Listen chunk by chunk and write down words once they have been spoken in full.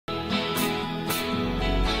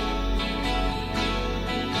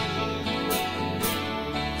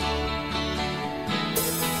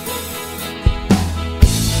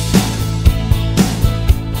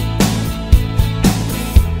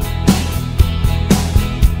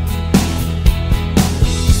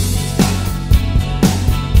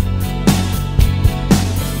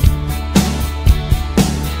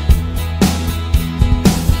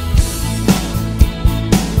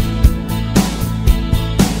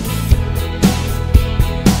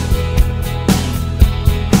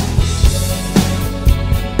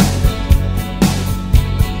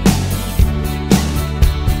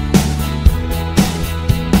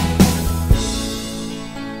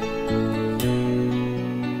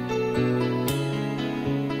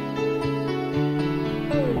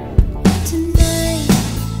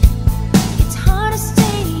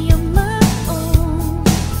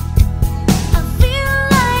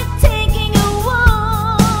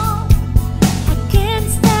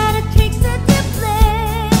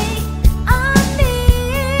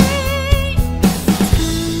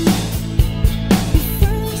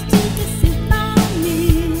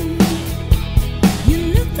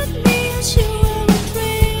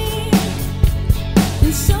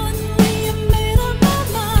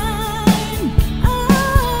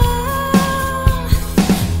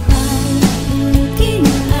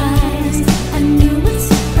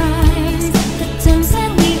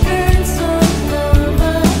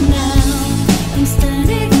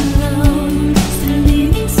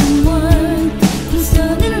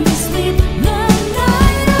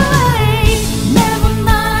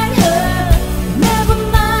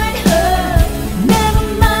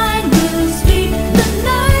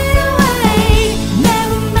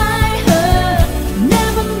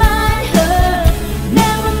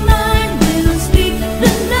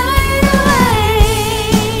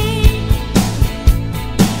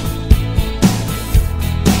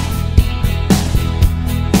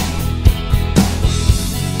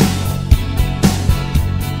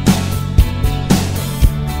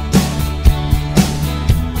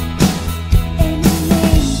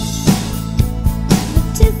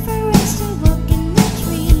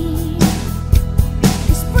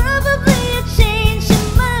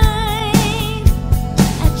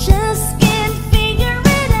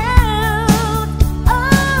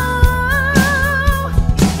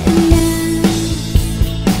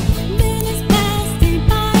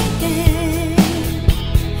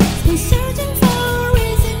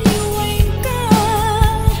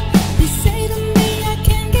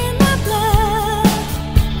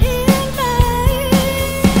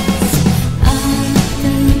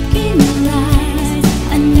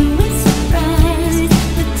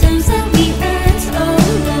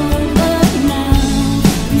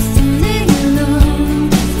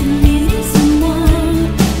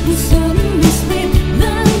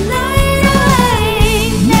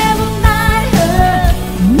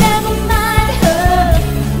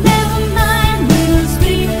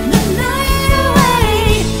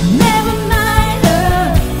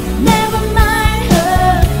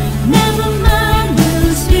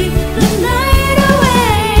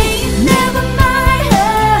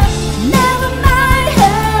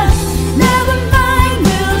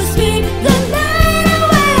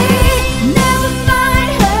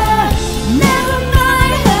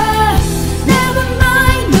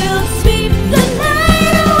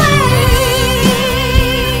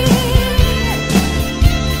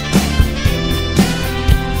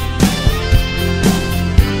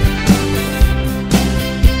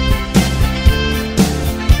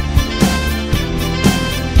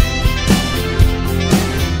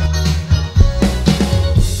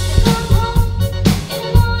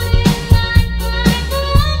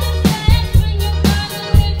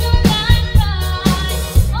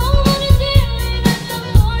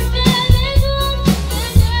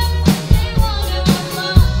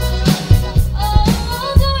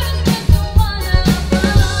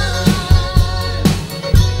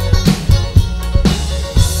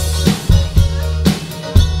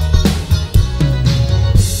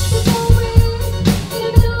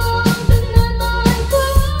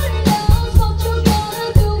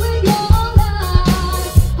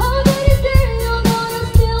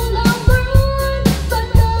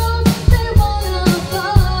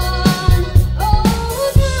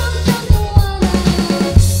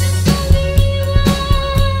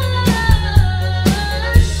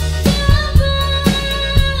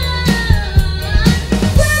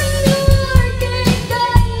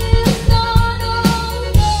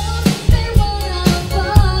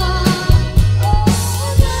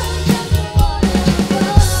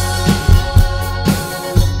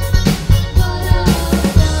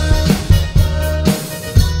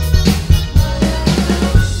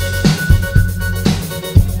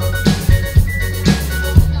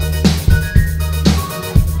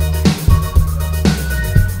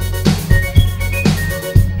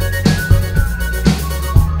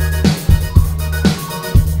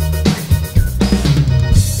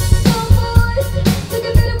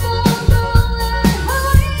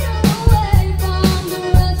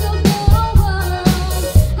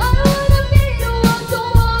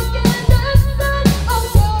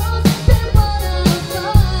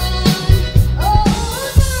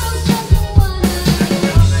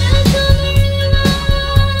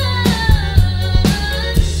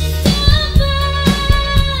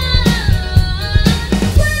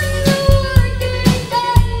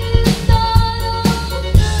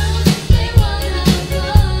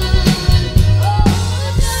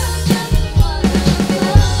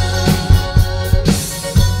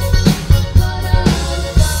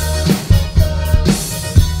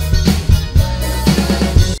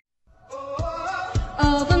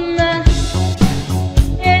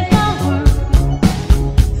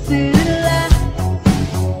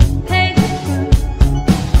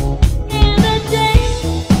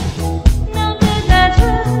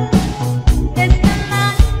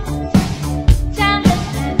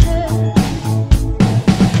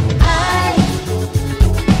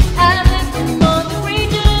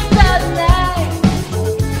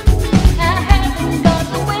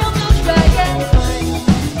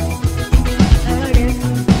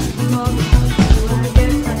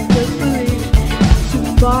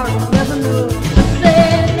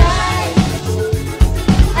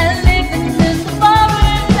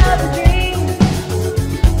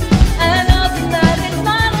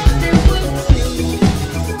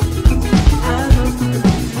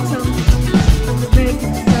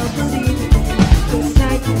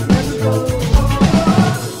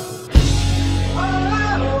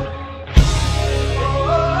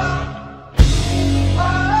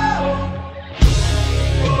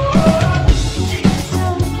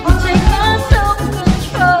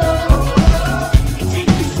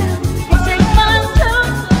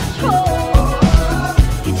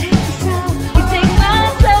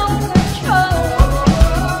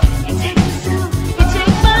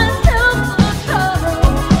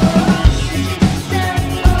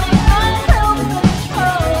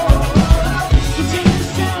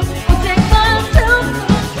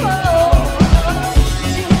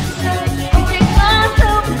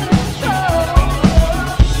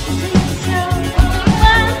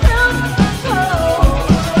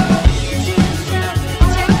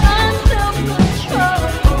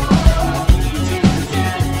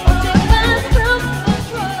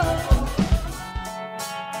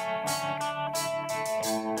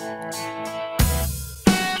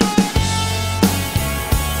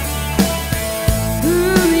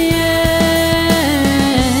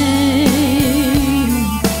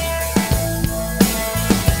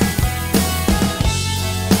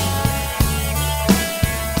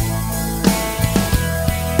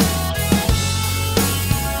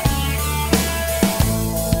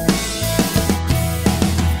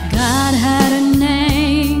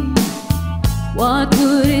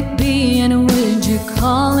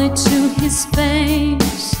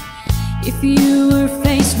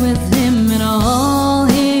face with Him in all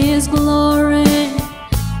His glory,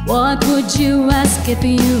 what would you ask if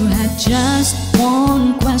you had just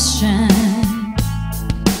one question?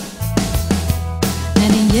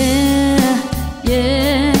 And yeah,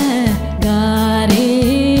 God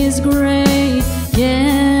is great.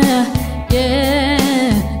 Yeah,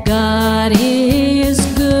 God is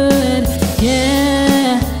good.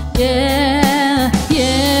 Yeah.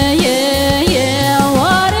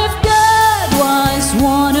 What if God was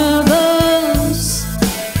one of us,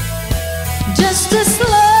 just as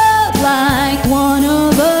loved like one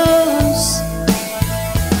of us,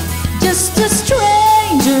 just a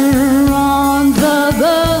stranger on the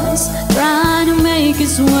bus, trying to make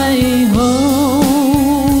his way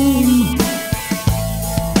home?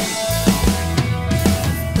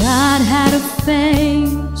 God had a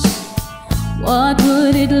face, what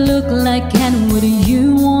would it look like, and would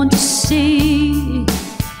you want to see?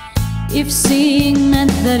 If seeing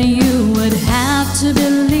meant that you would have to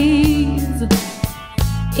believe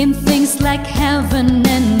in things like heaven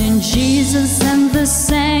and in Jesus and the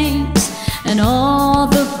saints and all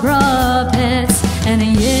the prophets. And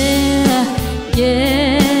yeah,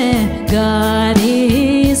 God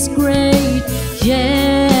is great.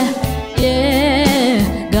 Yeah,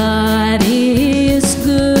 God is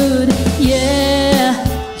good.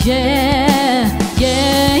 Yeah.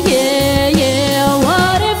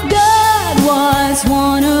 What if God was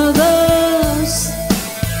one of us,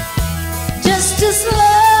 just as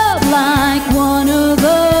loved like one of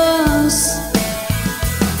us,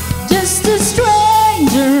 just a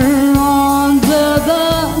stranger on the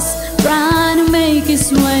bus, trying to make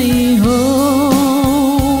his way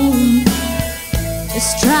home,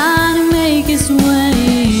 just trying to make his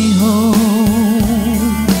way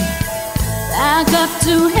home, back up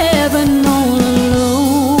to heaven all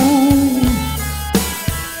alone.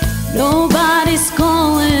 Nobody's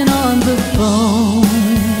calling on the phone,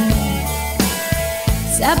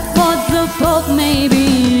 except for the Pope maybe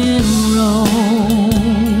in Rome.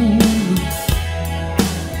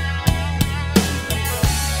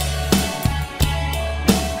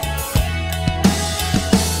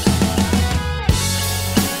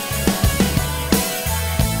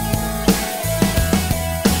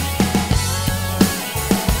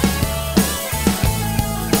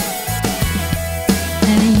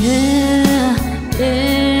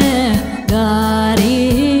 Yeah, God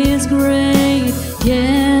is great.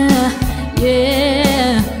 Yeah,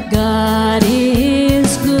 God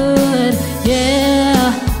is good.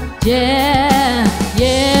 Yeah.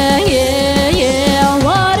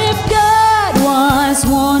 What if God was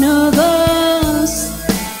one of us,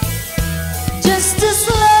 just as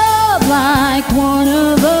loved like one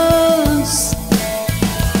of us,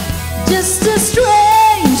 just a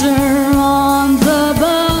stranger on the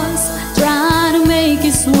bus, trying to make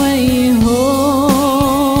his way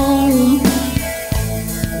home,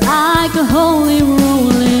 like a holy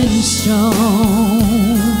rolling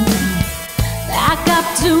stone, back up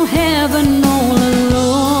to heaven all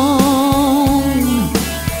alone,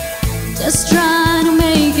 just trying to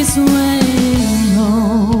make his way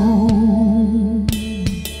home.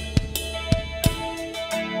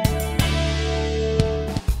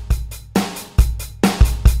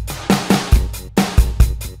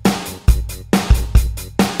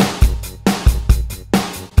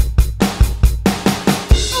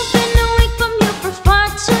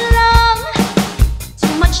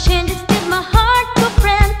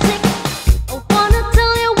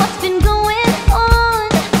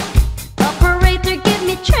 Operator, give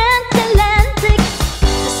me trance and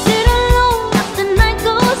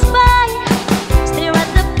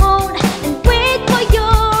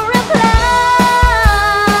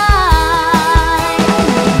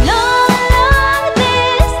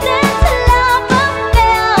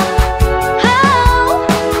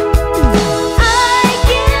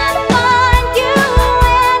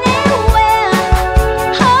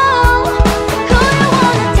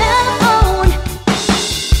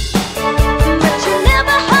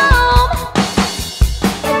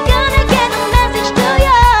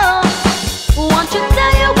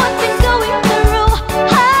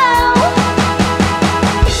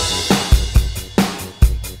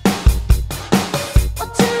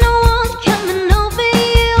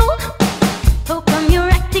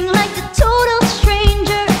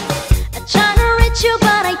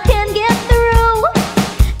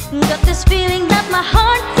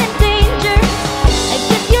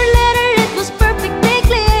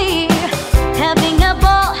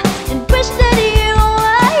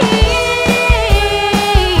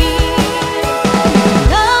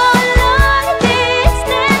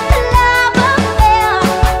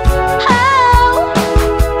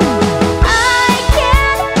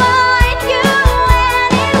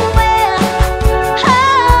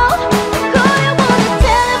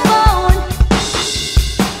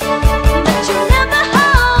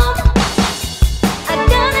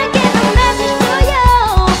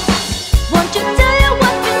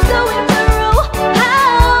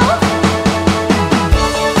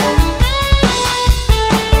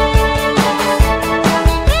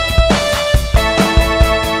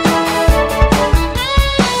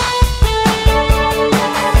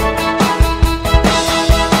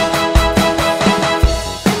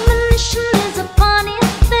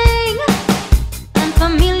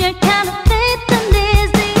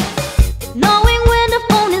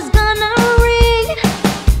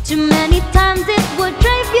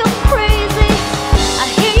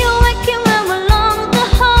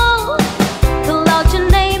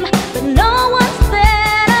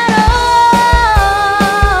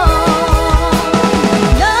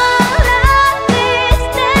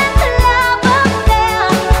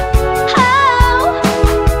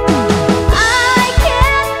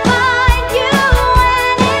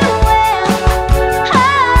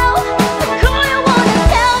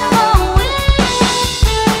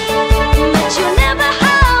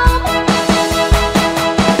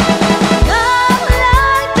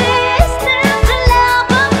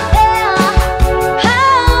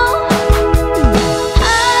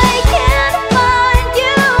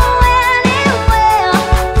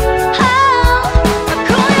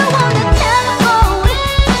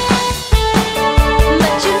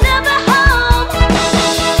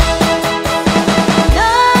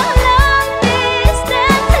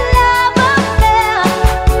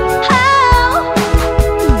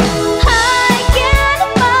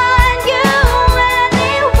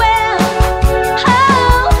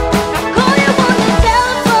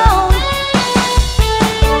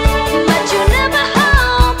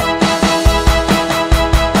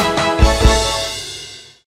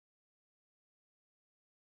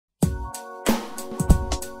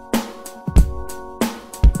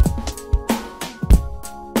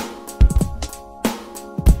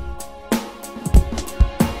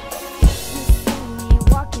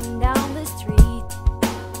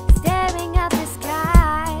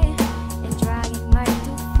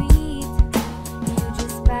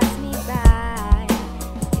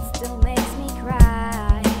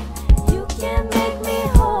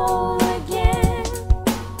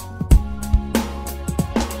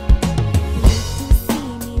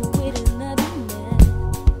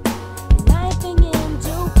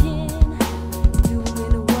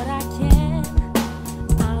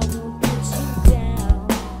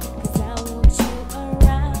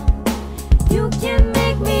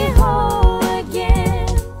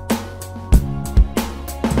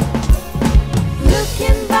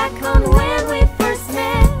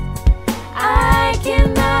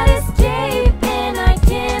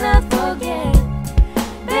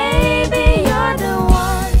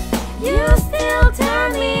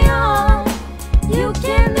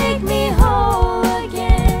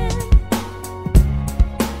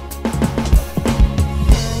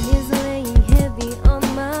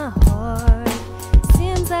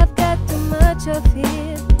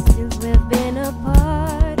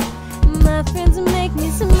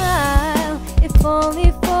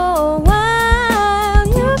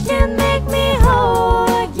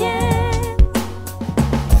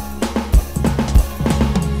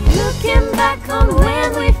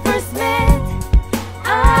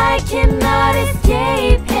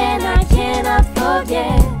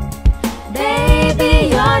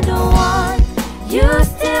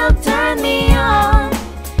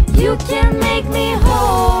you can make me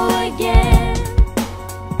whole again.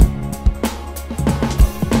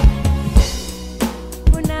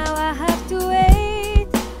 For now I have to wait,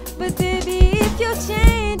 but baby, if you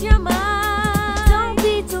change your mind, Don't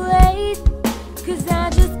be too late, 'cause I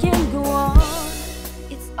just can't go on.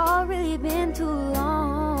 It's already been too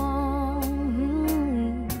long.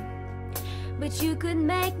 But you could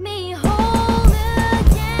make me whole.